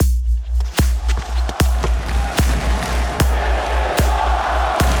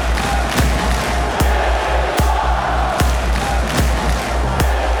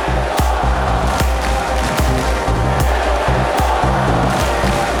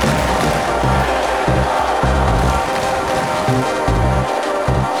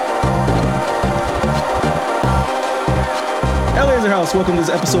folks. Welcome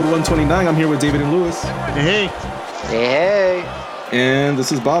to episode 129. I'm here with David and Lewis. Hey. Hey. And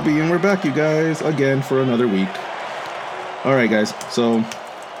this is Bobby, and we're back, you guys, again for another week. All right, guys. So,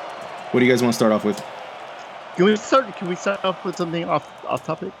 what do you guys want to start off with? Can we start off with something off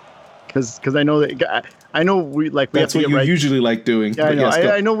topic? Because I know we That's have to what get you right. usually like doing. Yeah, I know.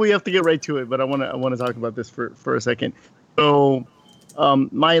 Yes, I know we have to get right to it, but I want to talk about this for a second. So,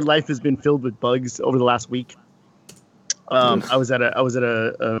 my life has been filled with bugs over the last week. I was at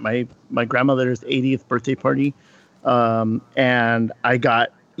my grandmother's 80th birthday party, and I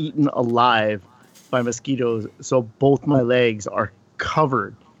got eaten alive by mosquitoes. So both my legs are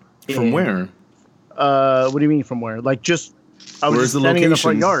covered. From where? What do you mean from where? Like just I was Where's just the standing location? in the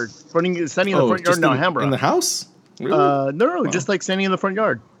front yard. Standing in the front yard in Alhambra. In the house? Really? No, just like standing in the front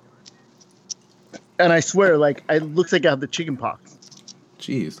yard. And I swear, like it looks like I have the chicken pox.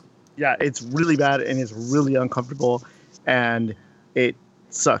 Jeez. Yeah, it's really bad and it's really uncomfortable. And it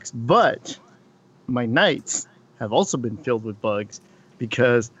sucks. But my nights have also been filled with bugs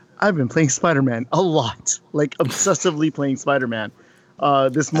because I've been playing Spider-Man a lot, like obsessively playing Spider-Man.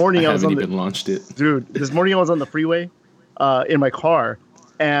 This morning I was haven't even launched it. Dude, this morning I was on the freeway in my car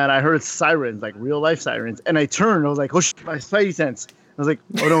and I heard sirens, like real life sirens. And I turned, I was like, oh shit, my spidey sense. I was like,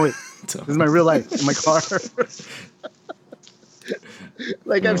 oh no, wait, this is my real life in my car.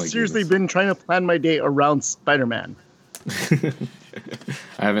 Like I've seriously been trying to plan my day around Spider-Man. I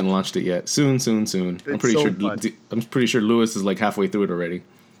haven't launched it yet. Soon. I'm pretty sure Lewis is like halfway through it already.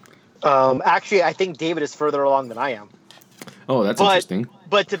 Actually, I think David is further along than I am. Oh, that's interesting.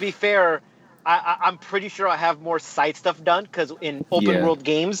 But to be fair, I'm pretty sure I have more side stuff done because in open world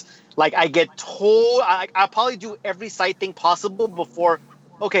games, like I get told, I'll probably do every side thing possible before,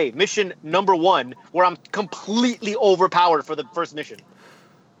 mission number 1, where I'm completely overpowered for the first mission.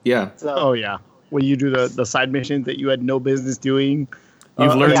 Yeah. So, oh, yeah. When you do the side missions that you had no business doing.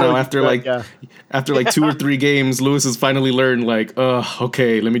 You've learned now after 2 or 3 games, Lewis has finally learned let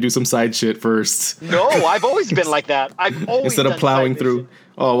me do some side shit first. No, I've always been like that. I've always instead of plowing through.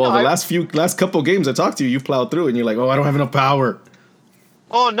 Oh well, the last couple games I talked to you, you've plowed through, and you're like, I don't have enough power.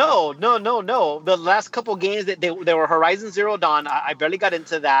 Oh no! The last couple games that they were Horizon Zero Dawn. I barely got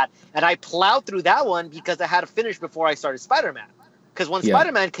into that, and I plowed through that one because I had to finish before I started Spider-Man. Because when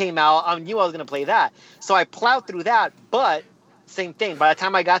Spider-Man came out, I knew I was going to play that. So I plowed through that, but same thing. By the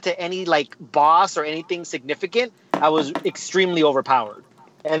time I got to any like boss or anything significant, I was extremely overpowered.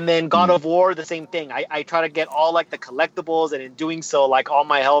 And then God of War, the same thing. I try to get all like the collectibles, and in doing so, like all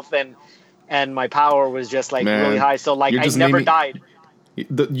my health and my power was just like really high. So like I never died.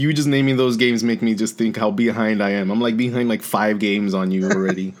 You just naming those games make me just think how behind I am. I'm like behind like 5 games on you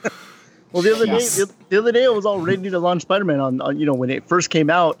already. Well, the other day I was all ready to launch Spider-Man on when it first came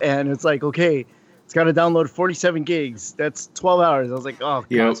out, and it's like, okay, it's got to download 47 gigs. That's 12 hours. I was like, oh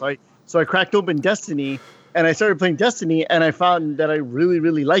god. So I cracked open Destiny, and I started playing Destiny, and I found that I really,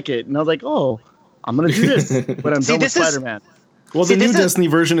 really like it, and I was like, oh, I'm gonna do this when I'm done with Spider-Man. Well, the new Destiny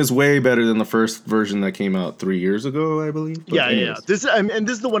version is way better than the first version that came out 3 years ago, I believe. But yeah. This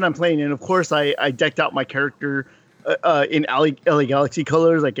is the one I'm playing, and of course I decked out my character in LA Galaxy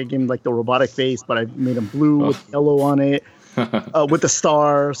colors. Like I gave him like the robotic face, but I made him blue with yellow on it, with the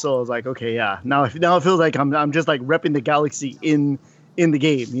star. So I was like, okay, yeah. Now it feels like I'm just like repping the galaxy in the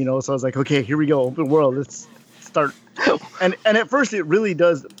game, So I was like, okay, here we go, open world. Let's start. And at first it really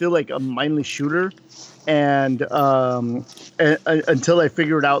does feel like a mindless shooter, and until I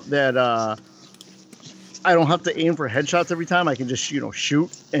figured out that I don't have to aim for headshots every time. I can just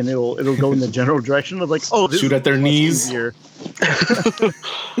shoot, and it'll go in the general direction of like, this shoot at their knees. Here.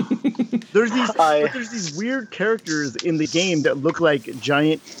 There's these weird characters in the game that look like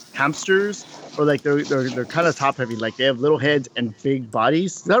giant hamsters, or like they're kind of top heavy. Like they have little heads and big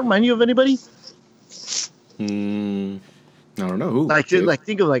bodies. Does that remind you of anybody? I don't know who. Like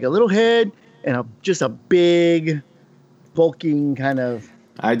think of like a little head and just a big, bulking kind of.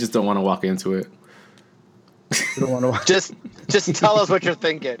 I just don't want to walk into it. You don't want to watch. Just tell us what you're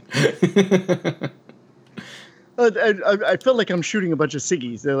thinking. I felt like I'm shooting a bunch of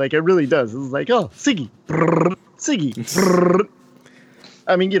Siggies. They're like, it really does. It was like, oh, Siggy, brrr, Siggy. Brrr.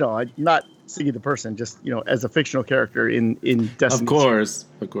 I mean, I'm not Siggy the person, just as a fictional character in Destiny. Of course.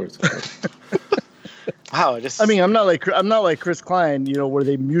 Wow. I mean, I'm not like Chris Klein, where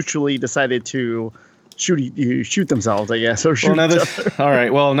they mutually decided to shoot themselves, I guess, or shoot each other. All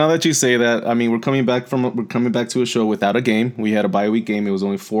right. Well, now that you say that, I mean, we're coming back to a show without a game. We had a bye-week game. It was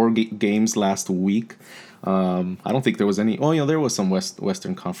only 4 games last week. I don't think there was any. Oh, there was some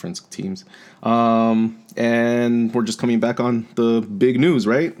Western Conference teams. And we're just coming back on the big news,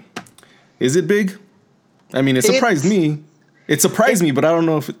 right? Is it big? I mean, it surprised me. It surprised me, but I don't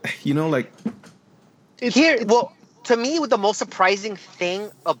know if like. Well, to me, the most surprising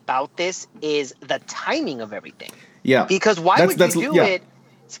thing about this is the timing of everything. Yeah. Because why would you do it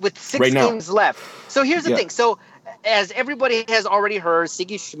with 6 games left? So here's the thing. So as everybody has already heard,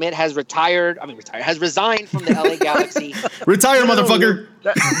 Sigi Schmidt has has resigned from the LA Galaxy. Retire, motherfucker.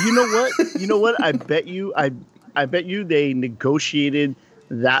 You know what? I bet you they negotiated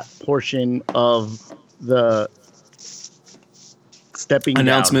that portion of the stepping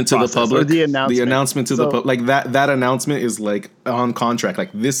announcement down to the public. The announcement to the public. Like that announcement is like on contract.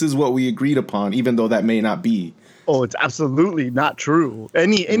 Like this is what we agreed upon, even though that may not be. Oh, it's absolutely not true.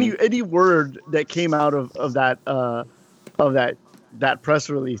 Any word that came out of that press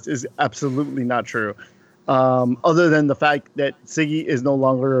release is absolutely not true. Other than the fact that Sigi is no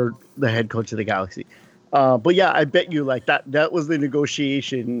longer the head coach of the Galaxy. But yeah, I bet you like that was the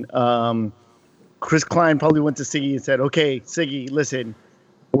negotiation. Chris Klein probably went to Sigi and said, "Okay, Sigi, listen,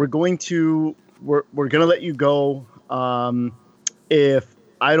 we're gonna let you go. If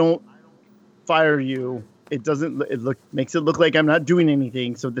I don't fire you, makes it look like I'm not doing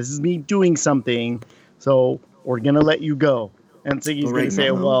anything. So this is me doing something. So we're gonna let you go." And Sigi's gonna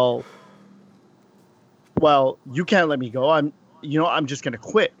say, "Well, you can't let me go. I'm just gonna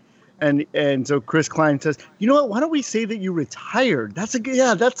quit." And so Chris Klein says, "You know what? Why don't we say that you retired?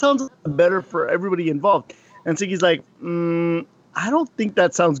 That sounds better for everybody involved." And Sigi's like, "I don't think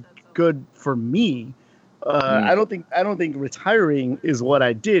that sounds good for me. I don't think retiring is what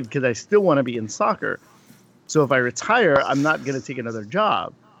I did because I still want to be in soccer. So if I retire, I'm not going to take another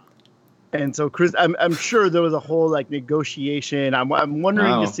job." And so Chris, I'm sure there was a whole like negotiation. I'm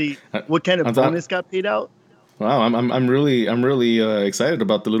wondering to see what kind of bonus got paid out. Wow, I'm really excited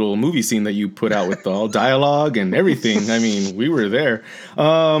about the little movie scene that you put out with all dialogue and everything. I mean, we were there.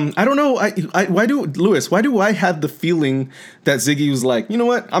 I don't know. Why do I have the feeling that Ziggy was like, you know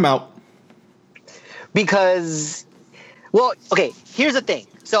what, I'm out? Because, well, okay. Here's the thing.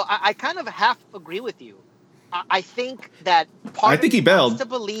 So I kind of half agree with you. I think that I think he bailed. To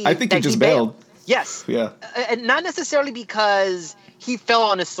believe I think he just bailed. Yes. Yeah. And not necessarily because he fell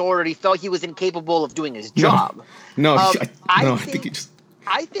on his sword or he felt he was incapable of doing his job. I think he just.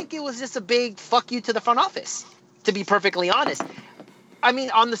 I think it was just a big fuck you to the front office. To be perfectly honest, I mean,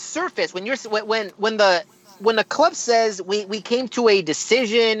 on the surface, when the club says we came to a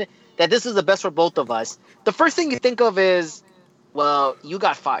decision that this is the best for both of us, the first thing you think of is, well, you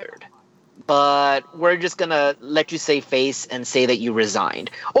got fired, but we're just gonna let you save face and say that you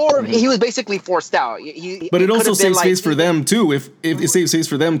resigned, or he was basically forced out. But it also saves face for them too. If it saves face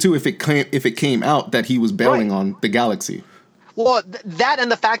for them too, if it came out that he was bailing on the Galaxy. Well, that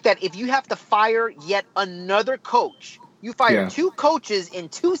and the fact that if you have to fire yet another coach, you fire two coaches in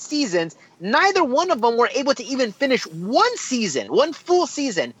 2 seasons. Neither one of them were able to even finish one full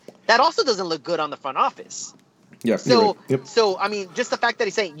season. That also doesn't look good on the front office. Yeah. So, Yep. So I mean, just the fact that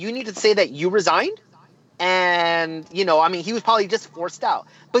he's saying you need to say that you resigned, and he was probably just forced out.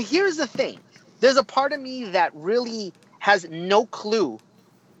 But here's the thing: there's a part of me that really has no clue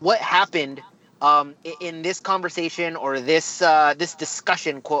what happened in this conversation or this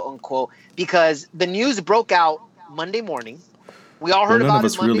discussion, quote unquote, because the news broke out Monday morning. We all heard about it. None of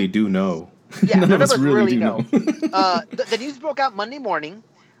us really do know. Yeah, none of us really know. The news broke out Monday morning.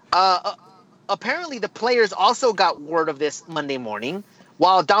 Apparently, the players also got word of this Monday morning,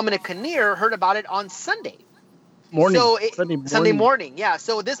 while Dominic Kinnear heard about it on Sunday morning. Sunday morning, yeah.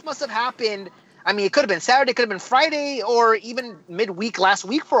 So this must have happened. I mean, it could have been Saturday, could have been Friday, or even midweek last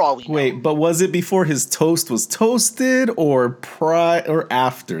week for all we know. Wait, but was it before his toast was toasted or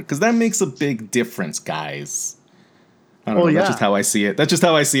after? Because that makes a big difference, guys. I don't know. That's just how I see it.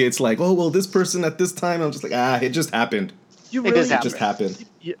 It's like, oh, well, this person at this time, I'm just like, it just happened. It just happened.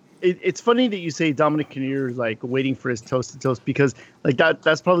 It's funny that you say Dominic Kinnear is like waiting for his toast to toast, because like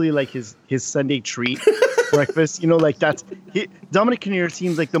that's probably like his Sunday treat breakfast. Like Dominic Kinnear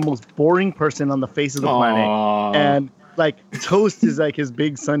seems like the most boring person on the face of the planet, and like toast is like his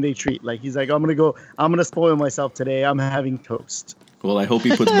big Sunday treat. Like he's like, I'm gonna spoil myself today. I'm having toast. Well, I hope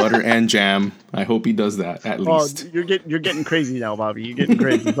he puts butter and jam. I hope he does that at least. You're getting crazy now, Bobby. You're getting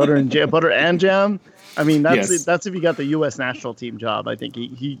crazy. Butter and jam. I mean, that's if he got the U.S. national team job. I think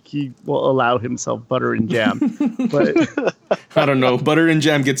he will allow himself butter and jam. But I don't know. Butter and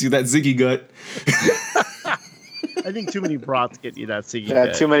jam gets you that Ziggy gut. I think too many brats get you that Ziggy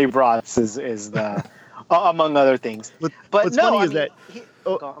gut. Too many brats is the among other things. But what's funny is that.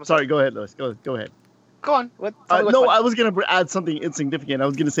 Sorry. Go ahead, Lewis. Go ahead. Go on. I was going to add something insignificant. I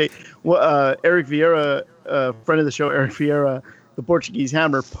was going to say, Eric Vieira, friend of the show, Eric Vieira, the Portuguese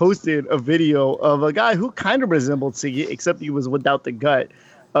Hammer, posted a video of a guy who kind of resembled Siggy, except he was without the gut.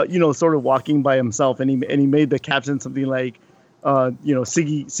 Sort of walking by himself, and he made the caption something like,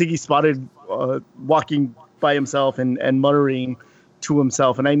 Siggy spotted walking by himself and muttering to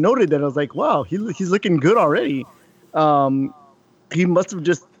himself. And I noted that. I was like, wow, he's looking good already. He must have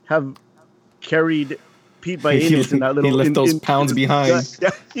just have carried Pete Vagenas in that little. He left those pounds behind. Gut.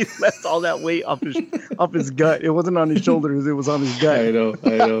 Yeah, he left all that weight off his gut. It wasn't on his shoulders. It was on his gut. I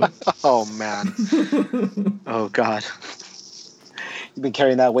know. Oh man. Oh God. You've been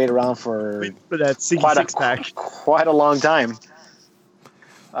carrying that weight around for that six-pack. Quite a long time.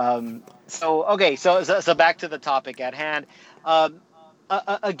 So back to the topic at hand.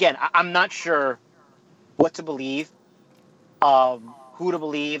 Again, I'm not sure what to believe, who to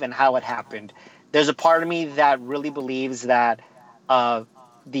believe, and how it happened. There's a part of me that really believes that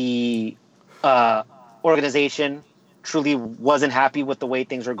the organization truly wasn't happy with the way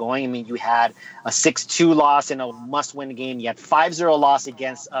things were going. I mean, you had a 6-2 loss in a must-win game. You had 5-0 loss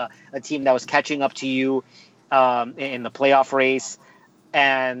against a team that was catching up to you in the playoff race.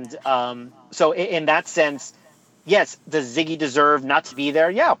 And so in that sense, yes, does Ziggy deserve not to be there?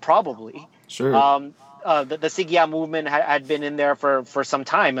 Yeah, probably. Sure. The Siggy movement had been in there for some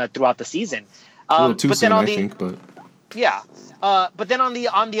time throughout the season. Too soon, I think. But yeah. But then on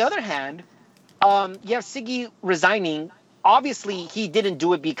the other hand, Siggy resigning, obviously he didn't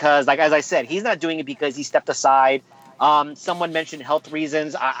do it because, like, as I said, he's not doing it because he stepped aside. Someone mentioned health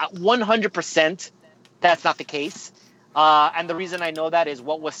reasons. 100% that's not the case. And the reason I know that is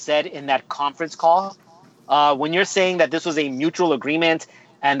what was said in that conference call. When you're saying that this was a mutual agreement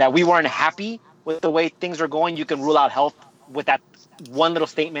and that we weren't happy with the way things are going, you can rule out health with that one little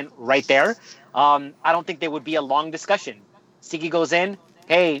statement right there. I don't think there would be a long discussion. Siggy goes in,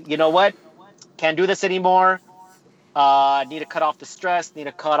 hey, you know what? Can't do this anymore. Need to cut off the stress. Need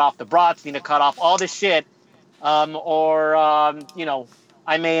to cut off the brats. Need to cut off all this shit. Or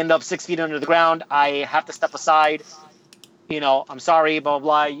I may end up 6 feet under the ground. I have to step aside. I'm sorry, blah,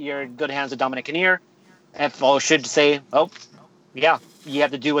 blah, blah. You're in good hands with Dominic Kinnear. FO should say, oh, yeah, you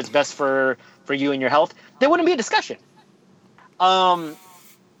have to do what's best for you and your health. There wouldn't be a discussion.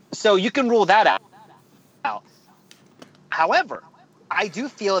 So you can rule that out. However, I do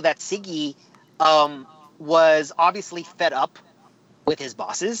feel that Siggy was obviously fed up with his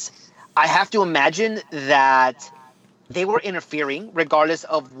bosses. I have to imagine that they were interfering regardless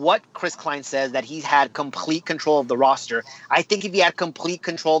of what Chris Klein says, that he's had complete control of the roster. I think if he had complete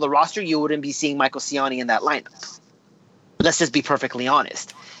control of the roster, you wouldn't be seeing Michael Ciani in that lineup. Let's just be perfectly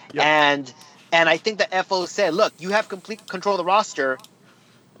honest. Yep. And I think the FO said, look, you have complete control of the roster,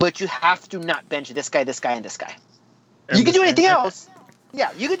 but you have to not bench this guy, and this guy. You can do anything else.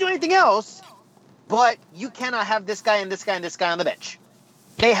 Yeah, you can do anything else, but you cannot have this guy and this guy and this guy on the bench.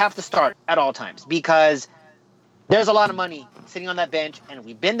 They have to start at all times because there's a lot of money sitting on that bench, and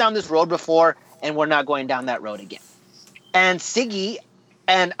we've been down this road before, and we're not going down that road again. And Siggy,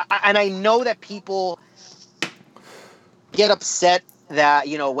 and I know that people get upset that,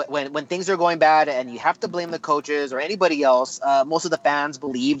 when things are going bad and you have to blame the coaches or anybody else, most of the fans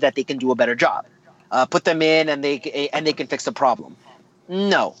believe that they can do a better job. Put them in and they can fix the problem.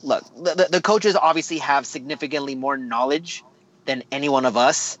 No, look, the coaches obviously have significantly more knowledge than any one of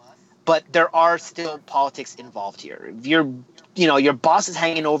us, but there are still politics involved here. If your boss is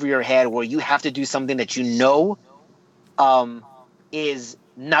hanging over your head where you have to do something that is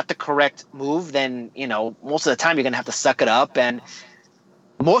not the correct move, then, most of the time you're going to have to suck it up. And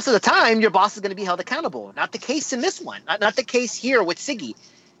most of the time your boss is going to be held accountable. Not the case in this one. Not the case here with Siggy.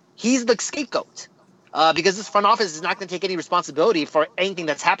 He's the scapegoat. Because this front office is not going to take any responsibility for anything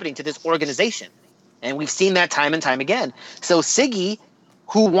that's happening to this organization. And we've seen that time and time again. So Siggy,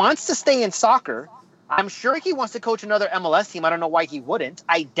 who wants to stay in soccer, I'm sure he wants to coach another MLS team. I don't know why he wouldn't.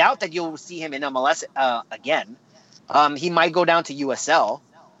 I doubt that you'll see him in MLS again. He might go down to USL.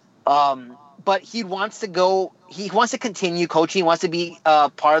 But he wants to continue coaching. He wants to be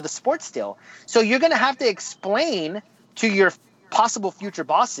part of the sport still. So you're going to have to explain to your possible future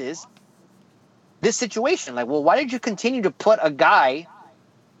bosses this situation. Like, well, why did you continue to put a guy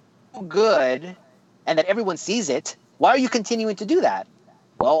good and that everyone sees it? Why are you continuing to do that?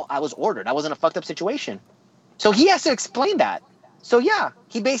 Well, I was ordered. I was in a fucked up situation. So he has to explain that. So yeah,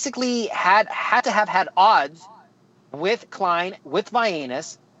 he basically had to have had odds with Klein, with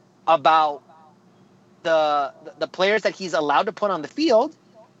Vagenas, about the players that he's allowed to put on the field,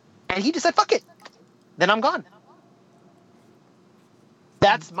 and he just said, fuck it. Then I'm gone.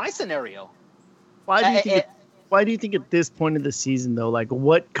 That's my scenario. Why do you think why do you think at this point of the season though, like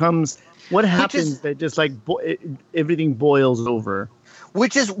what happens that just like everything boils over?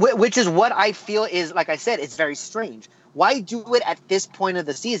 Which is what I feel is, like I said, it's very strange. Why do it at this point of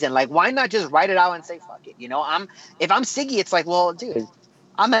the season? Like, why not just write it out and say fuck it? If I'm Siggy, it's like, well, dude,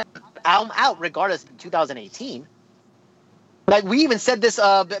 I'm out regardless in 2018. Like, we even said this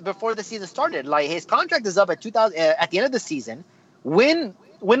before the season started. Like, his contract is up at the end of the season. Win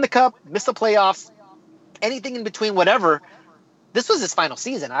the cup, miss the playoffs, anything in between, whatever. This was his final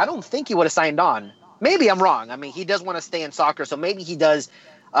season. I don't think he would have signed on. Maybe I'm wrong. I mean, he does want to stay in soccer, so maybe he does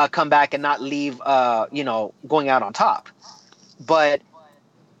come back and not leave, going out on top. But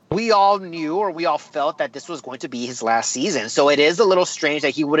we all knew, or we all felt, that this was going to be his last season. So it is a little strange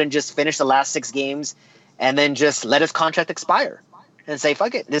that he wouldn't just finish the last 6 games and then just let his contract expire and say,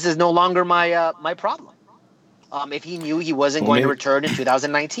 fuck it, this is no longer my problem. If he knew he wasn't going to return in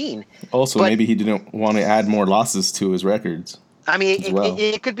 2019. Also, maybe he didn't want to add more losses to his records. I mean,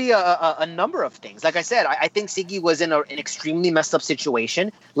 it could be a number of things. Like I said, I think Siggy was in an extremely messed up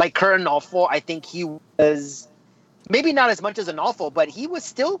situation. Like Curt Onalfo, I think he was maybe not as much as Onalfo, but he was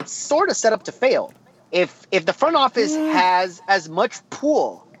still sort of set up to fail. If the front office has as much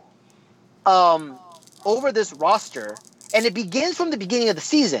pull over this roster, and it begins from the beginning of the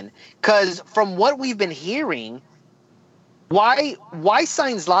season, because from what we've been hearing, why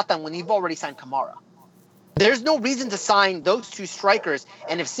sign Zlatan when you've already signed Kamara? There's no reason to sign those 2 strikers.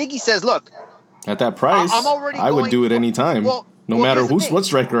 And if Siggy says, look, at that price, I would do it anytime. No matter what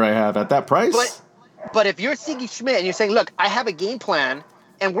striker I have at that price. But if you're Siggy Schmidt and you're saying, look, I have a game plan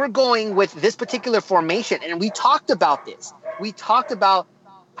and we're going with this particular formation, and we talked about this. We talked about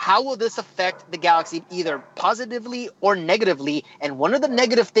how will this affect the Galaxy either positively or negatively. And one of the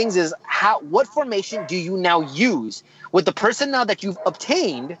negative things is what formation do you now use with the personnel that you've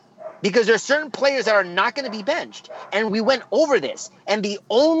obtained? Because there are certain players that are not going to be benched. And we went over this. And the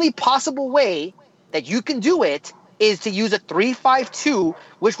only possible way that you can do it is to use a 3-5-2,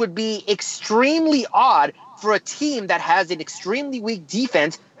 which would be extremely odd for a team that has an extremely weak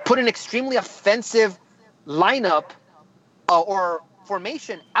defense, put an extremely offensive lineup or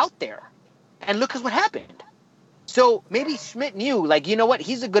formation out there. And look at what happened. So maybe Schmidt knew, like, you know what,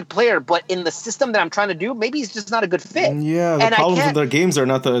 he's a good player, but in the system that I'm trying to do, maybe he's just not a good fit. Yeah, the problems with their games are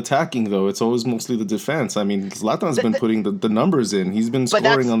not the attacking, though. It's always mostly the defense. I mean, Zlatan's been putting the numbers in. He's been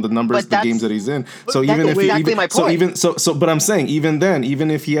scoring on the numbers the games that he's in. So even if exactly my point. But I'm saying even then, even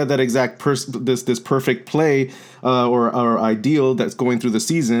if he had that exact this perfect play or ideal that's going through the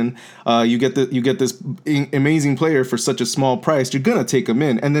season, you get this amazing player for such a small price. You're gonna take him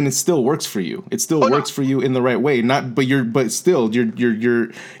in, and then it still works for you. It still works for you in the right way. But you're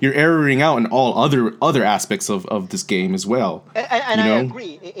erroring out in all other aspects of this game as well. And I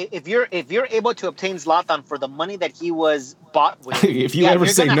agree. If you're able to obtain Zlatan for the money that he was bought with, if you ever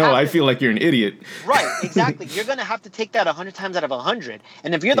say no, I feel like you're an idiot. Right, exactly. You're gonna have to take that 100 times out of 100.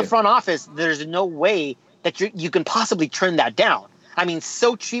 And if you're the front office, there's no way that you can possibly turn that down. I mean,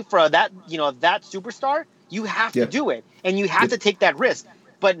 so cheap for that superstar, you have to do it, and you have to take that risk.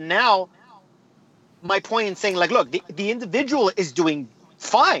 But now, my point in saying, like, look, the individual is doing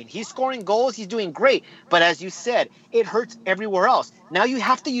fine. He's scoring goals. He's doing great. But as you said, it hurts everywhere else. Now you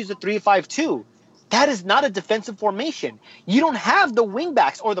have to use a 3-5-2. That is not a defensive formation. You don't have the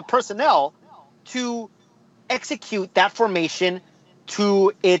wingbacks or the personnel to execute that formation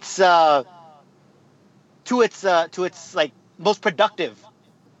to its like most productive,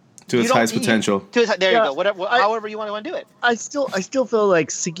 to its highest potential. There you go. Whatever, however you want to do it. I still feel like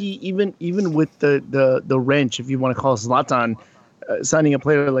Siggy, even with the wrench, if you want to call Zlatan, signing a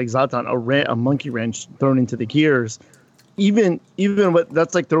player like Zlatan, a monkey wrench thrown into the gears, even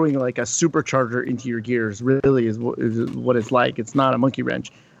that's like throwing like a supercharger into your gears. Really is what it's like. It's not a monkey wrench.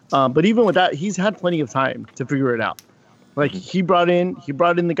 But even with that, he's had plenty of time to figure it out. Like he brought in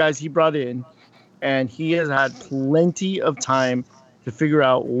the guys he brought in, and he has had plenty of time to figure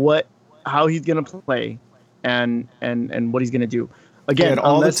out how he's going to play and what he's going to do. Again,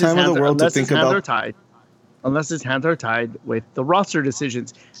 all the time in the world to think about. Unless his hands are tied with the roster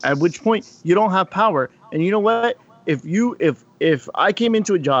decisions, at which point you don't have power. And you know what? If I came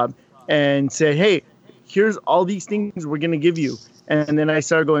into a job and said, "Hey, here's all these things we're going to give you," and then I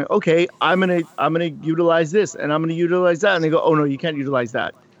started going, "Okay, I'm gonna utilize this and I'm gonna utilize that," and they go, "Oh no, you can't utilize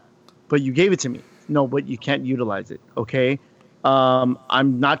that," but you gave it to me. No, but you can't utilize it. Okay.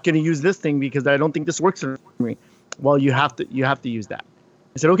 I'm not going to use this thing because I don't think this works for me. Well, you have to use that.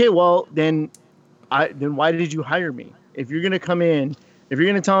 I said, okay, well then why did you hire me? If you're going to come in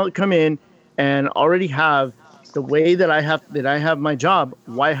and already have the way that I have my job,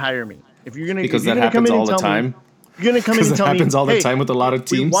 why hire me? If you're gonna because if you're that gonna come happens in all and the tell time. me, you're gonna come in Because and it tell me, happens all the hey, time with a lot of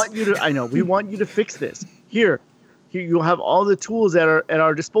we teams. want you to. I know we want you to fix this. Here you'll have all the tools that are at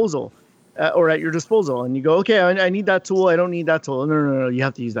our disposal, or at your disposal, and you go, okay, I need that tool. I don't need that tool. No. You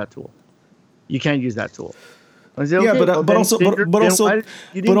have to use that tool. You can't use that tool. I say, Yeah, okay, well, but also why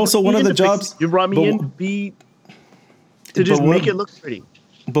you didn't also bring one me of in the to fix jobs. it. You brought me in to just make it look pretty.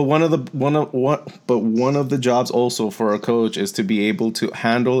 But one of the jobs also for a coach is to be able to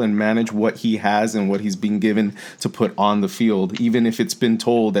handle and manage what he has and what he's been given to put on the field, even if it's been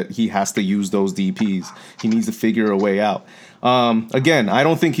told that he has to use those DPs. He needs to figure a way out. Again, I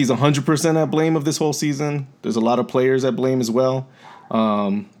don't think he's 100% at blame of this whole season. There's a lot of players at blame as well.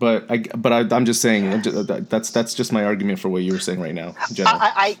 But I'm just saying that's just my argument for what you were saying right now.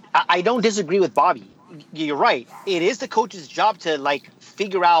 I don't disagree with Bobby. You're right. It is the coach's job to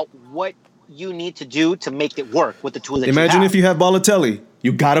figure out what you need to do to make it work with the tools that Imagine you have. if you have Balotelli.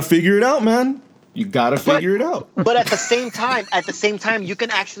 You gotta figure it out, man. You gotta figure it out. But at the same time, you can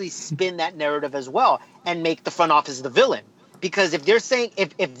actually spin that narrative as well and make the front office the villain. Because if they're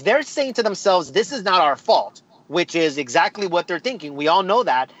saying to themselves, this is not our fault, which is exactly what they're thinking. We all know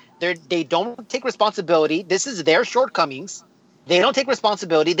that. They don't take responsibility. This is their shortcomings. They don't take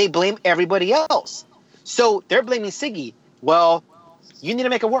responsibility. They blame everybody else. So they're blaming Siggy. Well, you need to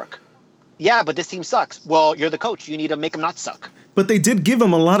make it work. Yeah, but this team sucks. Well, you're the coach. You need to make them not suck. But they did give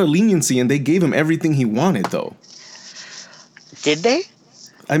him a lot of leniency, and they gave him everything he wanted, though. Did they?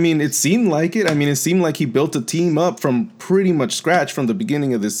 I mean, it seemed like it. I mean, it seemed like he built a team up from pretty much scratch from the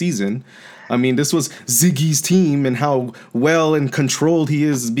beginning of the season. I mean, this was Ziggy's team, and how well and controlled he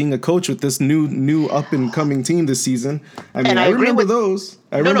is being a coach with this new up and coming team this season. I mean, I remember those.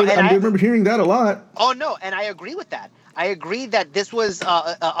 I remember hearing that a lot. Oh no, and I agree with that. I agree that this was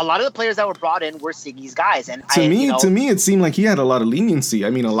a lot of the players that were brought in were Siggy's guys, and to me, it seemed like he had a lot of leniency. I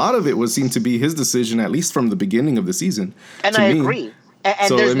mean, a lot of it seemed to be his decision, at least from the beginning of the season. And I agree. And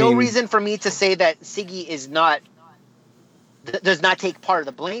so, there's no reason for me to say that Siggy does not take part of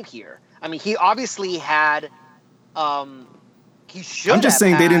the blame here. I mean, he obviously had. He should. I'm just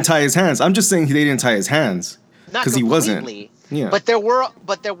saying they didn't tie his hands. Because he wasn't. Yeah. But there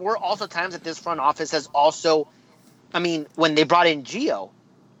were also times that this front office has also. I mean, when they brought in Gio,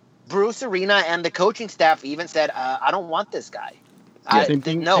 Bruce Arena and the coaching staff even said, "I don't want this guy." Yeah. Same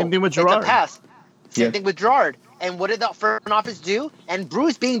thing with Gerard. It's a pass. Same thing with Gerard. And what did the front office do? And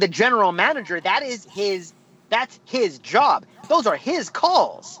Bruce, being the general manager, that's his job. Those are his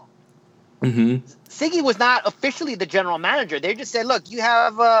calls. Mm-hmm. Siggy was not officially the general manager. They just said, "Look, you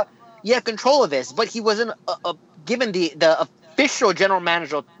have control of this," but he wasn't given the official general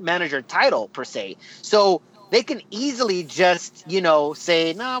manager title per se. So they can easily just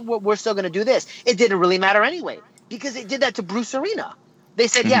say, "No, we're still going to do this." It didn't really matter anyway because they did that to Bruce Arena. They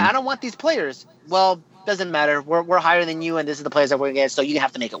said, "Yeah, I don't want these players." Well, doesn't matter. We're higher than you, and this is the players that we're going to get. So you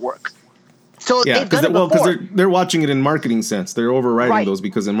have to make it work. So they've done it before. Because they're watching it in marketing sense. They're overriding those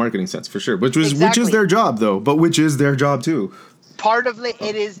because in marketing sense for sure. Which is their job though. But which is their job too. Part of it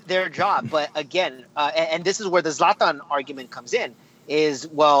is their job, but again, and this is where the Zlatan argument comes in. Is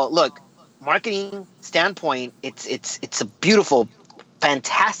look, marketing standpoint, it's a beautiful,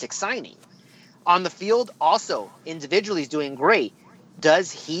 fantastic signing. On the field, also individually, he's doing great.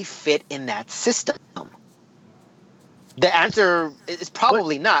 Does he fit in that system? The answer is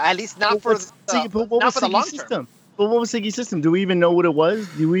probably not. At least not for the long term. But what was Siggy's system? Do we even know what it was?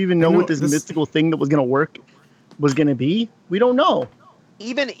 Do we even know what this mystical thing that was going to work was going to be? We don't know.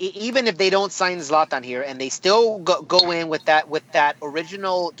 Even if they don't sign Zlatan here and they still go in with that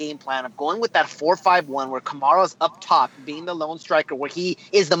original game plan of going with that 4-5-1 where Kamara's up top being the lone striker, where he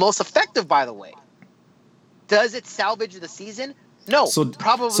is the most effective, by the way. Does it salvage the season? No,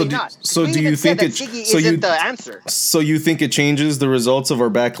 probably not. So do you think isn't the answer? So you think it changes the results of our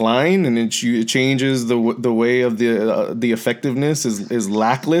back line, and it changes the way of the effectiveness is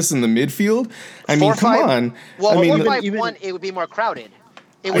lackless in the midfield? I mean, come on. Well, 4-5-1, it would be more crowded.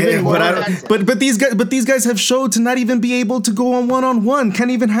 But these guys have showed to not even be able to go on one-on-one.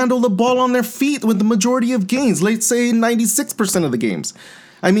 Can't even handle the ball on their feet with the majority of games. Let's say 96% of the games.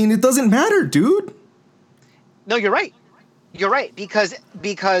 I mean, it doesn't matter, dude. No, you're right. You're right, because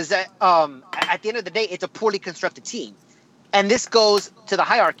at the end of the day, it's a poorly constructed team. And this goes to the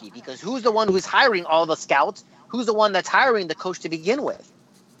hierarchy, because who's the one who's hiring all the scouts? Who's the one that's hiring the coach to begin with?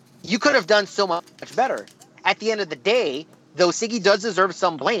 You could have done so much better. At the end of the day, though Siggy does deserve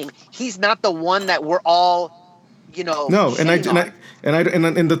some blame, he's not the one that we're all, No, and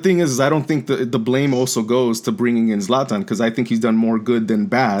the thing is I don't think the blame also goes to bringing in Zlatan, because I think he's done more good than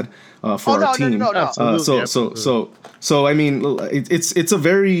bad for our team. No. So I mean, it's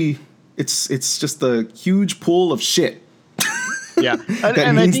it's just a huge pool of shit. Yeah,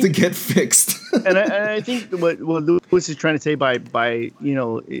 that needs to get fixed. and I think what Lewis is trying to say by throwing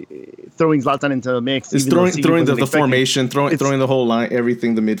Zlatan into the mix is throwing the formation, throwing the whole line,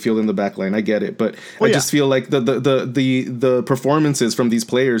 everything, the midfield and the back line. I get it, but I just feel like the performances from these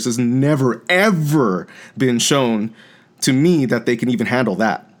players has never ever been shown to me that they can even handle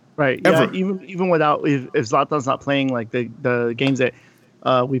that. Right. Ever. Yeah. Even without if Zlatan's not playing like the games that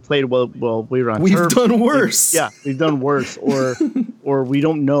we played we were on. We've done worse. We've done worse, or we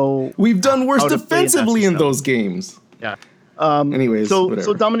don't know. We've done worse defensively in those games. Yeah. Anyways,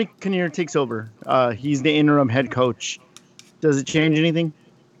 so Dominic Kinnear takes over. He's the interim head coach. Does it change anything?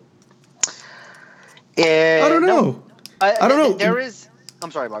 I don't know. I don't know. There is. I'm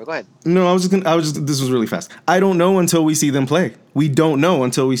sorry, Bobby. Go ahead. No, I was just. This was really fast. I don't know until we see them play. We don't know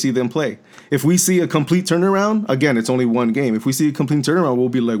until we see them play. If we see a complete turnaround, again, it's only one game. If we see a complete turnaround, we'll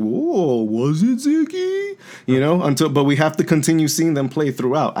be like, "Whoa, was it Ziggy?" You know. But we have to continue seeing them play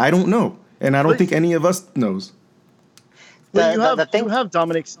throughout. I don't know, and I don't think any of us knows. Well, you have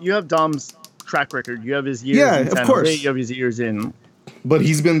Dom's track record. You have his years. Yeah, in San of course. Jose, you have his years in. But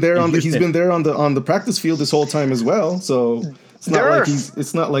he's been there on the practice field this whole time as well. So it's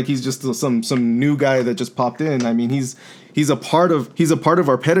not like he's just some new guy that just popped in. I mean, he's a part of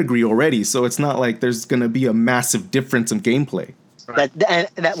our pedigree already. So it's not like there's gonna be a massive difference in gameplay.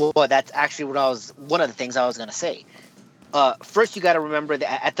 That's actually one of the things I was gonna say. First, you got to remember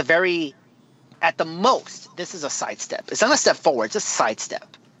that at the most, this is a sidestep. It's not a step forward. It's a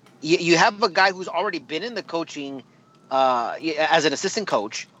sidestep. You have a guy who's already been in the coaching as an assistant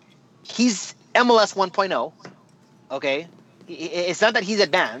coach. He's MLS 1.0. Okay. It's not that he's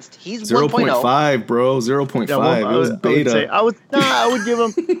advanced. He's 0.5, bro. 0.5. It was beta. I would give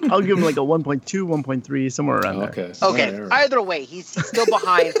him like a 1.2, 1.3, somewhere around there. Okay. Right. Either way, he's still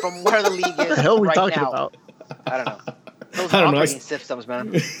behind from where the league is. What the hell are we right talking now. About? I don't know. Those operating systems,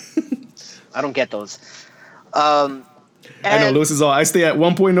 man. I don't get those. I know Lewis is all. I stay at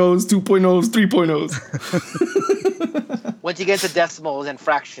 1.0s, 2.0s, 3.0s. Once you get to decimals and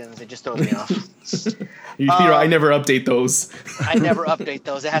fractions, it just throws me off. I never update those. I never update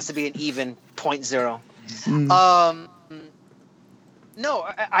those. It has to be an even 0.0. No,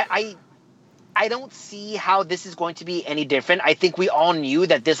 I don't see how this is going to be any different. I think we all knew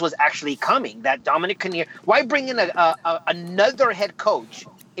that this was actually coming. That Dominic Kinnear. Why bring in another head coach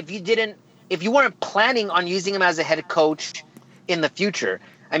if you weren't planning on using him as a head coach in the future?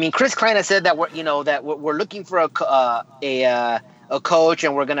 I mean, Chris Klein has said that we're looking for a coach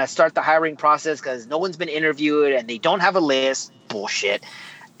and we're gonna start the hiring process because no one's been interviewed and they don't have a list. Bullshit.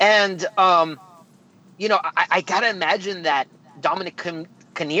 And I gotta imagine that Dominic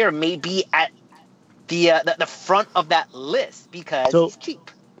Kinnear may be at the front of that list because he's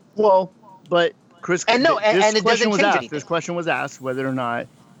cheap. Well, but Chris, and it doesn't change anything. This question was asked whether or not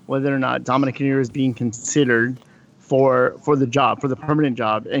Dominic Kinnear is being considered for the job, for the permanent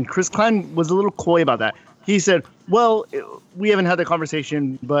job, and Chris Klein was a little coy about that. He said, "Well, we haven't had the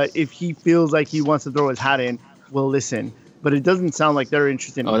conversation, but if he feels like he wants to throw his hat in, we'll listen." But it doesn't sound like they're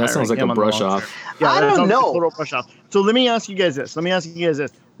interested in that sounds like a brush off. Yeah, I don't know. Like a total brush off. So let me ask you guys this.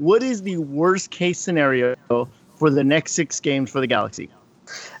 What is the worst case scenario for the next 6 games for the Galaxy?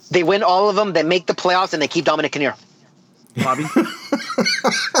 They win all of them, they make the playoffs, and they keep Dominic Kinnear. Bobby?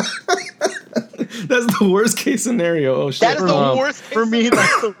 That's the worst case scenario. Oh, shit. That is the worst case for me,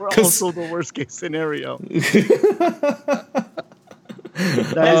 that's also the worst case scenario. That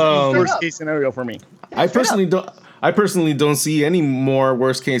is the worst case scenario for me. I personally don't see any more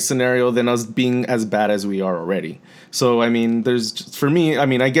worst case scenario than us being as bad as we are already. So I mean, for me. I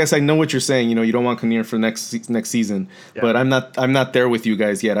mean, I guess I know what you're saying. You don't want Kinnear for next season, but I'm not there with you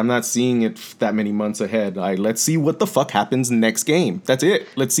guys yet. I'm not seeing it that many months ahead. Let's see what the fuck happens next game. That's it.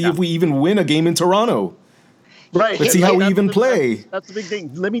 Let's see if we even win a game in Toronto. Right. Let's see how we even play. That's the big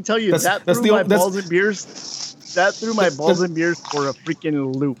thing. Let me tell you, that threw my balls and beers for a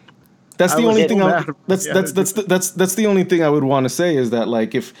freaking loop. That's the only thing. That's the only thing I would want to say is that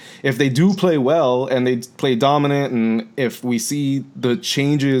if they do play well and they play dominant, and if we see the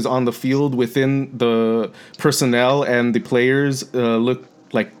changes on the field within the personnel and the players look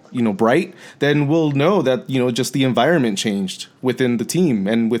like bright, then we'll know that just the environment changed within the team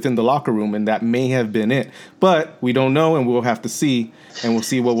and within the locker room, and that may have been it. But we don't know, and we'll have to see, and we'll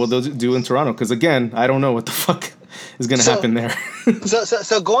see what we'll do in Toronto. Because again, I don't know what the fuck is going to happen there.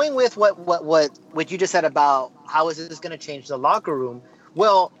 So going with what you just said about how is this going to change the locker room?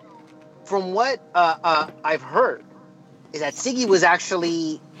 Well, from what I've heard, is that Siggy was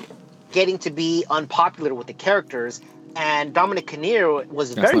actually getting to be unpopular with the characters, and Dominic Kinnear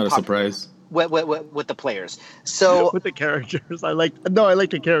was That's very not a popular surprise. with the players. So with the characters. I like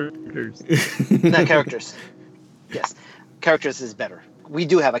the characters. not characters. Yes, characters is better. We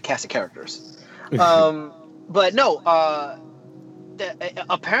do have a cast of characters. But no,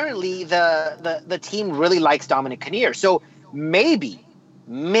 apparently the team really likes Dominic Kinnear. So maybe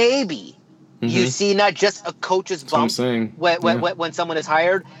you see not just a coach's bump when someone is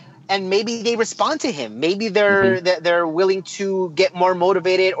hired, and maybe they respond to him. Maybe they're willing to get more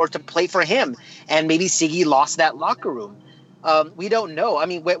motivated or to play for him. And maybe Siggy lost that locker room. We don't know. I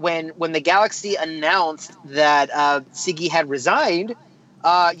mean, when the Galaxy announced that Siggy had resigned,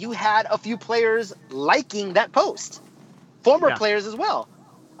 you had a few players liking that post, former players as well.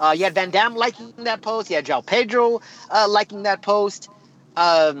 You had Van Damme liking that post. You had João Pedro liking that post.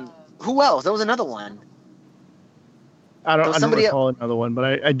 Who else? There was another one. I don't recall another one,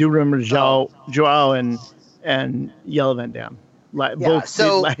 but I do remember Joao and Yellow Van Damme.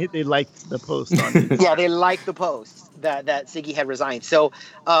 They liked the post on it. Yeah, they liked the post that Siggy had resigned. So,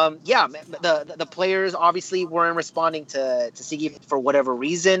 the players obviously weren't responding to Siggy for whatever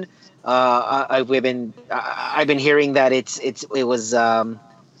reason. I've been hearing that it was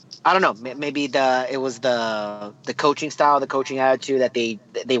I don't know, maybe it was the coaching style, the coaching attitude that they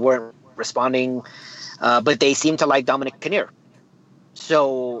weren't responding, but they seem to like Dominic Kinnear.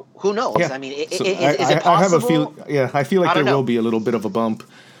 So who knows? Yeah. I mean, is So it possible? I have a feel. Yeah, I feel like there know. will be a little bit of a bump,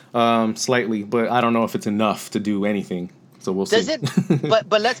 slightly, but I don't know if it's enough to do anything. So we'll see. Does it?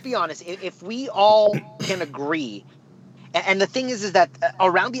 but let's be honest. If we all can agree, and the thing is that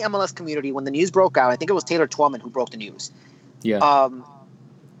around the MLS community, when the news broke out, I think it was Taylor Twellman who broke the news. Yeah.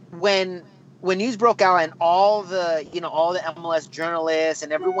 When news broke out and all the MLS journalists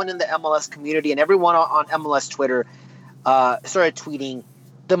and everyone in the MLS community and everyone on MLS Twitter started tweeting,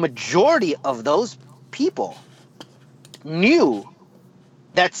 the majority of those people knew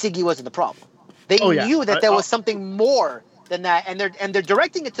that Siggy wasn't the problem. They knew that there was something more than that, and they're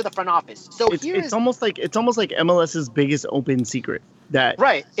directing it to the front office. So it's almost like MLS's biggest open secret.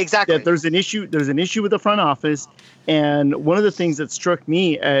 Right, exactly. That there's an issue with the front office, and one of the things that struck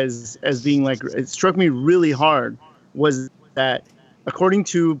me as being like, it struck me really hard was that according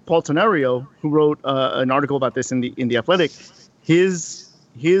to Paul Tonario, who wrote an article about this in the Athletic, his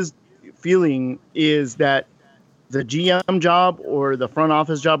feeling is that the GM job or the front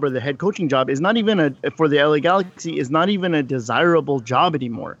office job or the head coaching job is not even for the LA Galaxy is not even a desirable job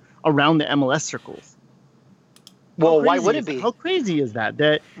anymore around the MLS circles. Well, why would it be? How crazy is that?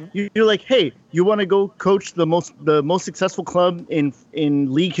 That you're like, hey, you want to go coach the most successful club in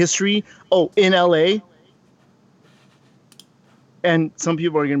league history? Oh, in LA. And some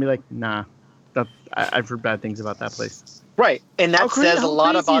people are gonna be like, nah, I've heard bad things about that place. Right, and that says a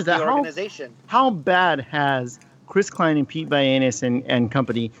lot about the organization. How bad has Chris Klein and Pete Vagenas and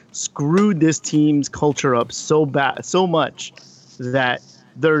company screwed this team's culture up so much that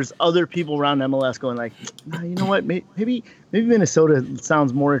there's other people around MLS going like, nah, you know what? Maybe Minnesota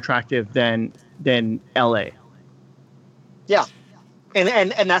sounds more attractive than LA. Yeah,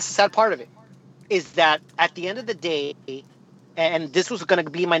 and that's the sad part of it, is that at the end of the day, and this was going to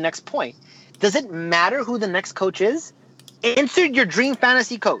be my next point, does it matter who the next coach is? Insert your dream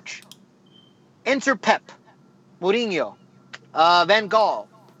fantasy coach. Enter Pep, Mourinho, Van Gaal,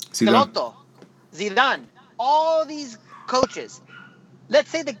 Schelotto, Zidane, all these coaches. Let's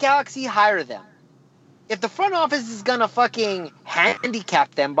say the Galaxy hire them. If the front office is going to fucking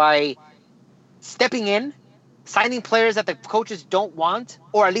handicap them by stepping in, signing players that the coaches don't want,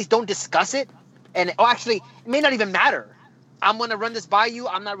 or at least don't discuss it, actually, it may not even matter. I'm going to run this by you.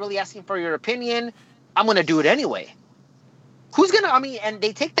 I'm not really asking for your opinion. I'm going to do it anyway. Who's going to, and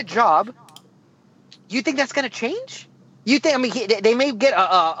they take the job. You think that's going to change? You think, they may get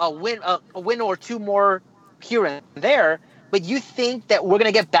a win or two more here and there, but you think that we're going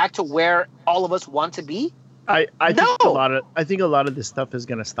to get back to where all of us want to be? I think a lot of this stuff is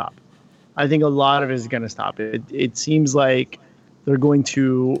going to stop. I think a lot of it is going to stop. It seems like they're going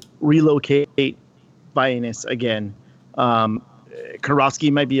to relocate Vagenas again.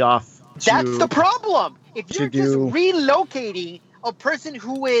 Karofsky might be off. That's the problem. If you're just relocating a person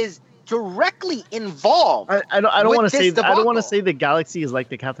who is directly involved, I don't want to say I don't want to say the Galaxy is like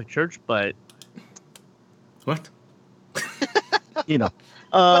the Catholic Church, but what? But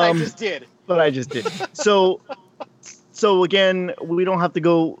I just did. So again, we don't have to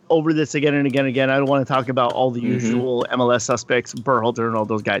go over this again and again and again. I don't want to talk about all the usual MLS suspects, Berhalter and all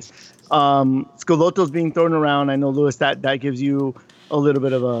those guys. Schelotto's being thrown around. I know, Lewis, that gives you a little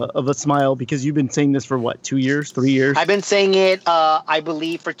bit of a smile because you've been saying this for what, 2 years, 3 years? I've been saying it, I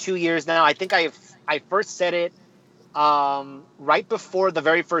believe, for 2 years now. I think I first said it right before the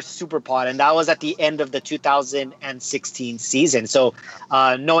very first Super Pod, and that was at the end of the 2016 season. So,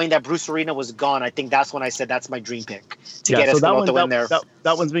 knowing that Bruce Arena was gone, I think that's when I said that's my dream pick to get Escalante to win there.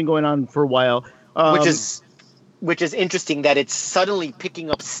 That one's been going on for a while, which is interesting that it's suddenly picking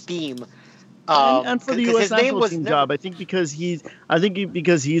up steam. And for the U.S. national team job, I think because he's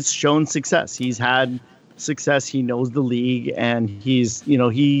shown success. He's had success. He knows the league, and he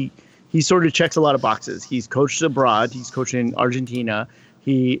sort of checks a lot of boxes. He's coached abroad. He's coached in Argentina.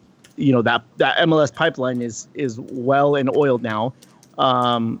 That MLS pipeline is well and oiled now.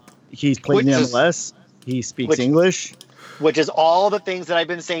 He's played in MLS. He speaks English. Which is all the things that I've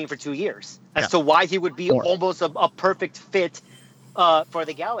been saying for 2 years as to why he would be almost a perfect fit for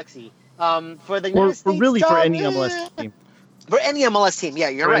the Galaxy. For the United States really job, for any MLS team. For any MLS team, yeah,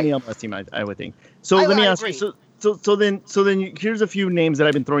 you're right. For any MLS team, I would think. So let me ask you. So then here's a few names that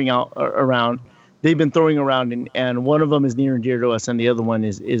I've been throwing out around. They've been throwing around, and one of them is near and dear to us, and the other one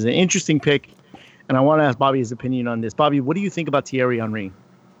is an interesting pick. And I want to ask Bobby his opinion on this. Bobby, what do you think about Thierry Henry?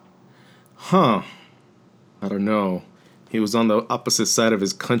 I don't know. He was on the opposite side of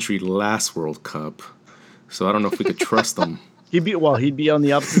his country last World Cup, so I don't know if we could trust him. He'd be on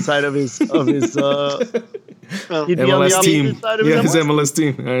the opposite side of his he'd be MLS on the opposite team. side of his MLS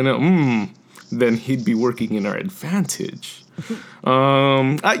team. I know. Then he'd be working in our advantage.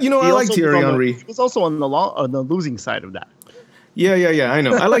 I like Thierry Henry. He was also on the losing side of that. Yeah. I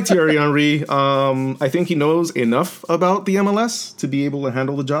know. I like Thierry Henry. I think he knows enough about the MLS to be able to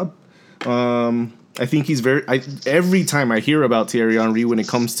handle the job. I think he's every time I hear about Thierry Henry when it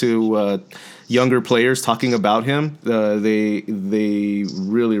comes to younger players talking about him, they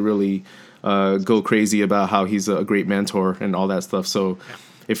really, really go crazy about how he's a great mentor and all that stuff. So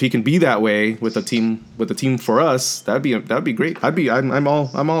if he can be that way with the team for us, that'd be great. I'm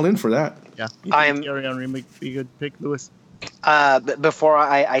all in for that. Yeah, Thierry Henry might be a good pick, Lewis. Before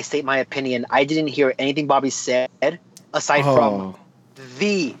I state my opinion, I didn't hear anything Bobby said aside from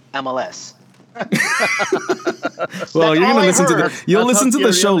the MLS. Well, you're gonna listen to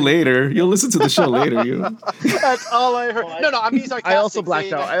the show later. You'll listen to the show later. That's all I heard. No, I'm being sarcastic. I also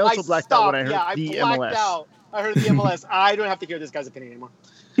blacked out. When I heard the MLS. Out. I heard the MLS. I don't have to hear this guy's opinion anymore.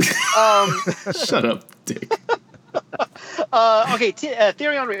 Shut up, Dick. Okay,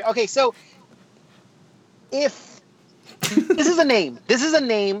 Thierry Henry. Okay, so if this is a name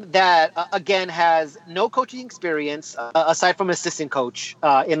that that has no coaching experience aside from assistant coach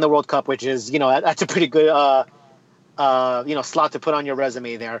in the World Cup, which is that's a pretty good slot to put on your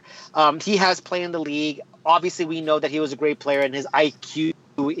resume there. He has played in the league. Obviously, we know that he was a great player, and his IQ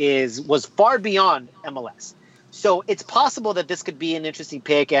was far beyond MLS. So it's possible that this could be an interesting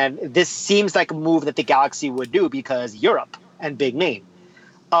pick, and this seems like a move that the Galaxy would do because Europe and big name.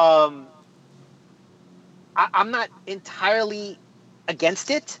 I'm not entirely against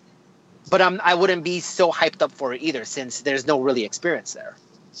it, but I wouldn't be so hyped up for it either, since there's no really experience there.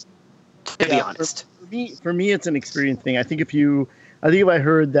 To be honest, for me, it's an experience thing. I think if I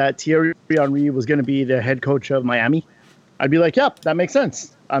heard that Thierry Henry was going to be the head coach of Miami, I'd be like, "Yep, that makes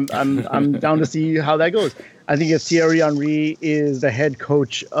sense. I'm down to see how that goes." I think if Thierry Henry is the head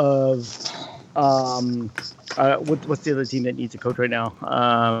coach of what's the other team that needs a coach right now?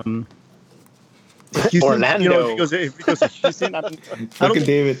 Houston, Orlando. If he goes to Houston, fucking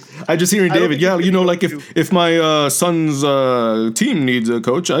David. I just hearing David. Yeah, like if my son's team needs a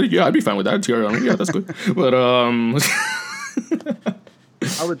coach, I'd be fine with that. Yeah, that's good. But I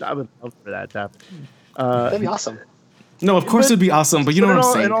would love for that to happen. That'd be awesome. No, of course it'd be awesome, but you know what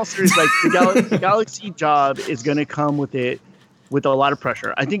I'm saying. In all seriousness, the Galaxy job is going to come with a lot of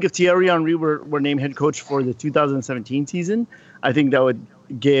pressure. I think if Thierry Henry were named head coach for the 2017 season, I think that would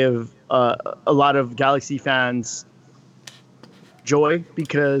give a lot of Galaxy fans joy,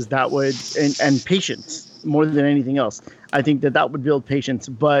 because that would and patience more than anything else. I think that would build patience.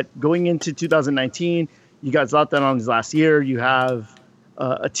 But going into 2019, you got Zlatan on his last year. You have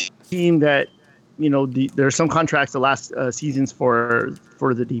a team that there are some contracts the last seasons for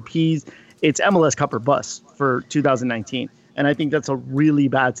the DPs. It's MLS Cup or bust for 2019, and I think that's a really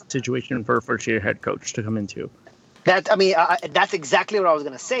bad situation for a first-year head coach to come into. That's exactly what I was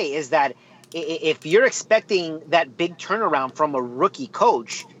going to say, is that if you're expecting that big turnaround from a rookie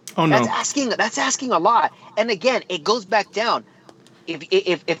coach, that's asking a lot. And again, it goes back down.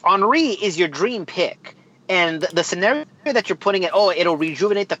 If Henry is your dream pick, and the scenario that you're putting it, it'll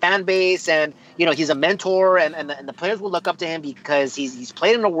rejuvenate the fan base, and he's a mentor, and the players will look up to him because he's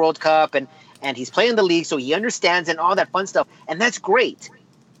played in the World Cup and he's played in the league, so he understands and all that fun stuff, and that's great.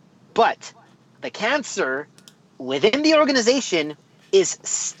 But the cancer within the organization is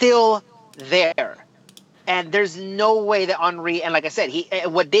still there. And there's no way that Henry, and like I said,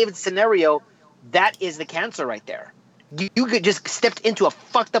 what David's scenario, that is the cancer right there. You could just stepped into a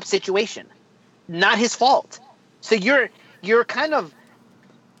fucked up situation. Not his fault. So you're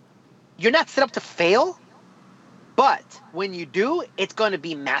not set up to fail, but when you do, it's going to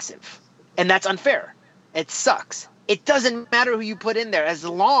be massive. And that's unfair. It sucks. It doesn't matter who you put in there. As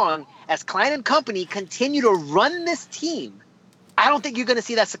long as Klein and company continue to run this team, I don't think you're going to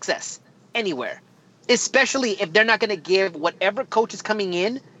see that success anywhere. Especially if they're not going to give whatever coach is coming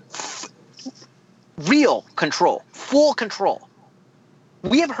in real control, full control.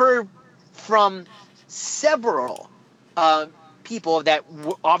 We have heard from several people that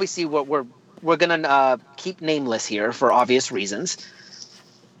obviously we're going to keep nameless here for obvious reasons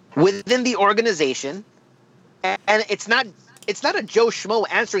within the organization, and it's not a Joe Schmo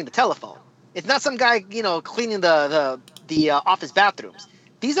answering the telephone. It's not some guy cleaning the office bathrooms.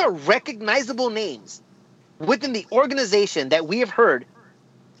 These are recognizable names within the organization that we have heard.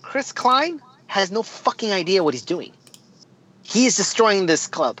 Chris Klein has no fucking idea what he's doing. He is destroying this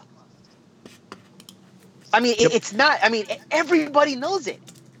club. I mean, it's not. I mean, everybody knows it.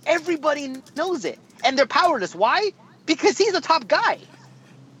 Everybody knows it, and they're powerless. Why? Because he's the top guy.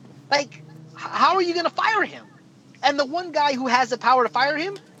 Like, how are you going to fire him? And the one guy who has the power to fire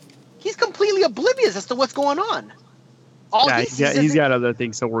him, he's completely oblivious as to what's going on. He's got other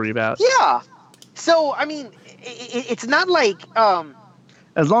things to worry about. Yeah. So I mean, it's not like.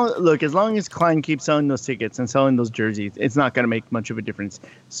 As long as Klein keeps selling those tickets and selling those jerseys, it's not going to make much of a difference.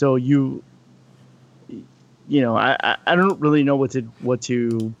 So I don't really know what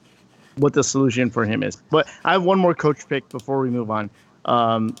the solution for him is. But I have one more coach pick before we move on.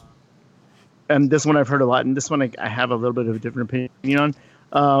 And this one I've heard a lot, and this one I have a little bit of a different opinion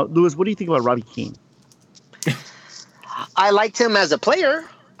on. Lewis, what do you think about Robbie Keane? I liked him as a player.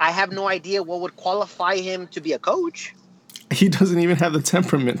 I have no idea what would qualify him to be a coach. He doesn't even have the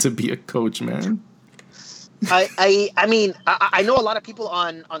temperament to be a coach, man. I mean, I know a lot of people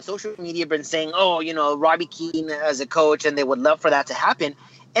on social media have been saying, Robbie Keane as a coach, and they would love for that to happen.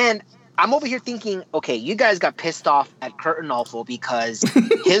 And I'm over here thinking, okay, you guys got pissed off at Kurt Anolfo because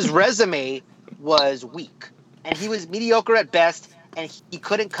his resume was weak. And he was mediocre at best, and he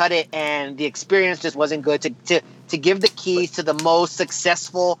couldn't cut it, and the experience just wasn't good to give the keys to the most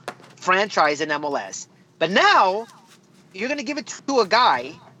successful franchise in MLS. But now you're going to give it to a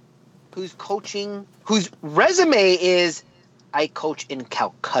guy whose resume is, I coach in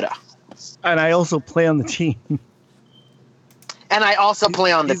Calcutta. And I also play on the team.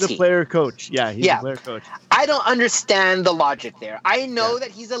 He's a player coach. Yeah, he's a player coach. I don't understand the logic there. I know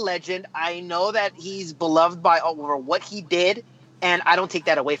that he's a legend. I know that he's beloved over what he did, and I don't take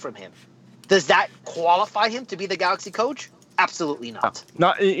that away from him. Does that qualify him to be the Galaxy coach? Absolutely not.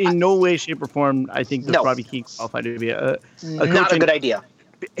 Not in no way, shape, or form. I think that Robbie Keane qualified to be a coach. Not a good idea.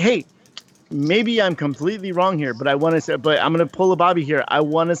 Hey, maybe I'm completely wrong here, but I'm going to pull a Bobby here. I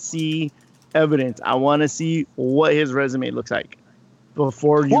want to see evidence. I want to see what his resume looks like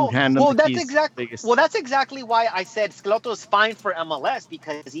before you hand him the keys. That's exactly why I said Schelotto is fine for MLS,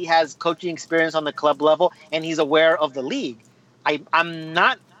 because he has coaching experience on the club level and he's aware of the league. I'm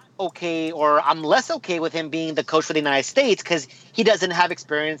not okay, or I'm less okay with him being the coach for the United States because he doesn't have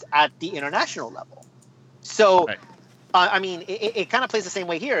experience at the international level. So, right. I mean, it kind of plays the same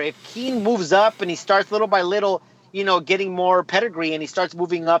way here. If Keane moves up and he starts little by little, getting more pedigree, and he starts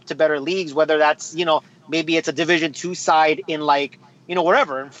moving up to better leagues, whether that's, maybe it's a Division II side in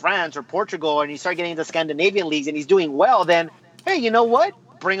wherever, in France or Portugal, and you start getting into Scandinavian leagues and he's doing well, then, hey, you know what?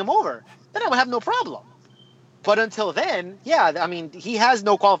 Bring him over. Then I would have no problem. But until then, yeah, I mean, he has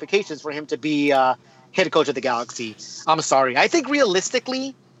no qualifications for him to be head coach of the Galaxy. I'm sorry. I think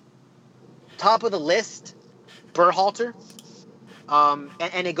realistically, top of the list, Berhalter.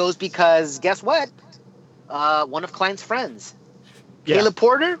 And it goes because, guess what? One of Klein's friends. Yeah. Caleb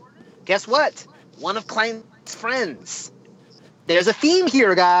Porter, guess what? One of Klein's friends. There's a theme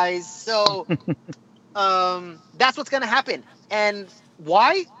here, guys. So that's what's going to happen. And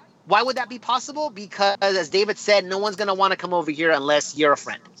why? Why would that be possible? Because, as David said, no one's going to want to come over here unless you're a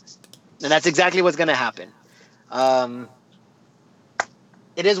friend. And that's exactly what's going to happen.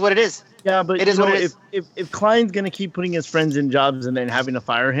 It is what it is. Yeah, but if Klein's going to keep putting his friends in jobs and then having to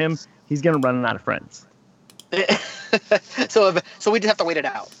fire him, he's going to run out of friends. So we just have to wait it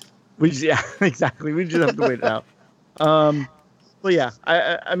out. Yeah, exactly. We just have to wait it out. But yeah,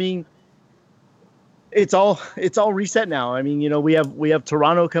 I mean, it's all reset now. I mean, we have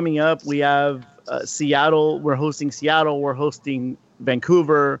Toronto coming up. We have Seattle. We're hosting Seattle. We're hosting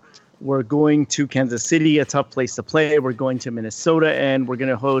Vancouver. We're going to Kansas City, a tough place to play. We're going to Minnesota, and we're going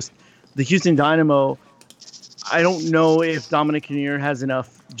to host the Houston Dynamo. I don't know if Dominic Kinnear has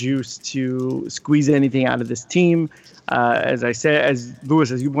enough juice to squeeze anything out of this team. As I said, as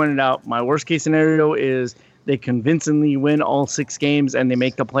Lewis, as you pointed out, my worst case scenario is they convincingly win all 6 games and they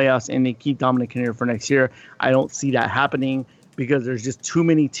make the playoffs and they keep Dominic Kinnear for next year. I don't see that happening because there's just too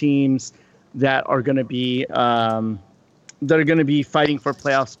many teams that are going to be fighting for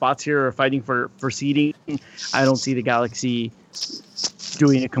playoff spots here or fighting for seeding. I don't see the Galaxy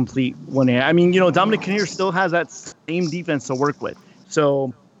doing a complete 1A. I mean, Dominic Kinnear still has that same defense to work with.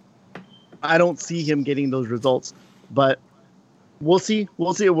 So I don't see him getting those results. But we'll see.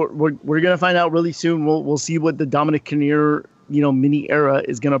 We'll see. We're going to find out really soon. We'll see what the Dominic Kinnear, mini era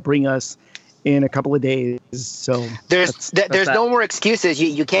is going to bring us in a couple of days. So there's no more excuses.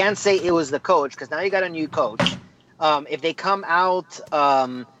 You can't say it was the coach because now you got a new coach. If they come out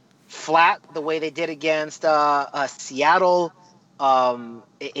flat the way they did against Seattle,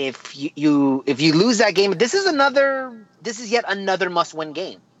 if you lose that game, this is yet another must-win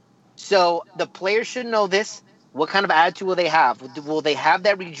game. So the players should know this. What kind of attitude will they have? Will they have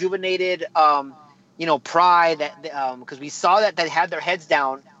that rejuvenated, pride that because we saw that they had their heads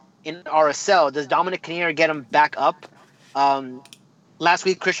down in RSL. Does Dominic Kinnear get them back up? Last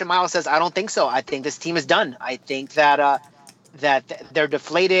week, Christian Miles says, I don't think so. I think this team is done. I think that they're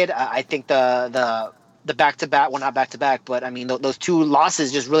deflated. I think the back-to-back, well, not back-to-back, but I mean, those 2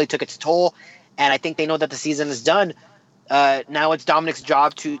 losses just really took its toll. And I think they know that the season is done. Now it's Dominic's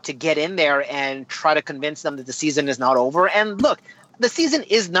job to get in there and try to convince them that the season is not over. And look, the season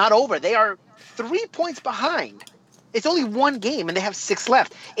is not over. They are 3 points behind. It's only 1 game, and they have 6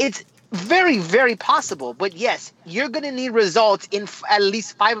 left. It's very, very possible. But yes, you're going to need results in at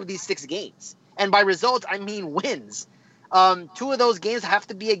least 5 of these 6 games. And by results, I mean wins. 2 of those games have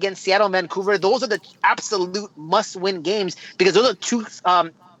to be against Seattle and Vancouver. Those are the absolute must-win games because those are 2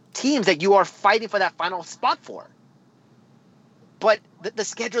 teams that you are fighting for that final spot for. But the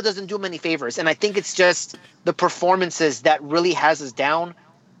schedule doesn't do them any favors. And I think it's just the performances that really has us down.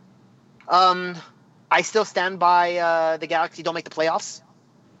 I still stand by the Galaxy don't make the playoffs.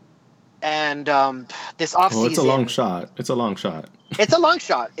 And this offseason... Well, it's a long shot. It's a long shot.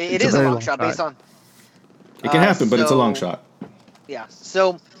 It is a long shot based on... It can happen, but it's a long shot. Yeah.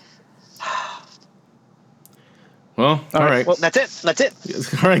 So... Well, all right. Well, that's it.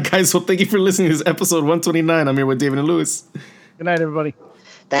 All right, guys. Well, thank you for listening to this episode 129. I'm here with David and Lewis. Good night, everybody.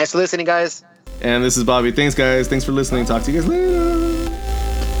 Thanks for listening, guys. And this is Bobby. Thanks, guys. Thanks for listening. Talk to you guys later.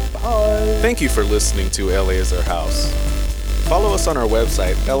 Bye. Thank you for listening to LA is Our House. Follow us on our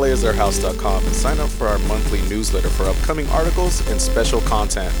website, laisourhouse.com, and sign up for our monthly newsletter for upcoming articles and special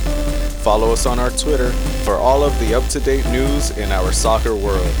content. Follow us on our Twitter for all of the up-to-date news in our soccer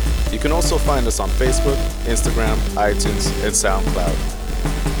world. You can also find us on Facebook, Instagram, iTunes, and SoundCloud.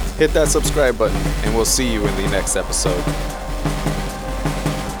 Hit that subscribe button, and we'll see you in the next episode.